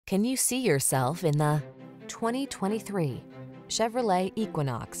Can you see yourself in the 2023 Chevrolet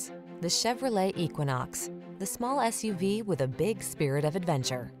Equinox? The Chevrolet Equinox, the small SUV with a big spirit of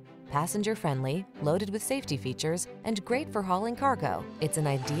adventure. Passenger-friendly, loaded with safety features, and great for hauling cargo, it's an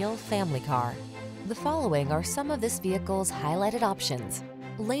ideal family car. The following are some of this vehicle's highlighted options: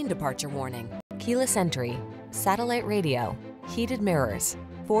 lane departure warning, keyless entry, satellite radio, heated mirrors,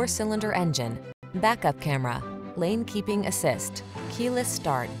 4-cylinder engine, backup camera, lane keeping assist, keyless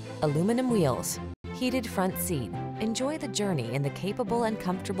start, aluminum wheels, heated front seat. Enjoy the journey in the capable and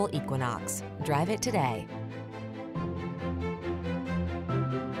comfortable Equinox. Drive it today.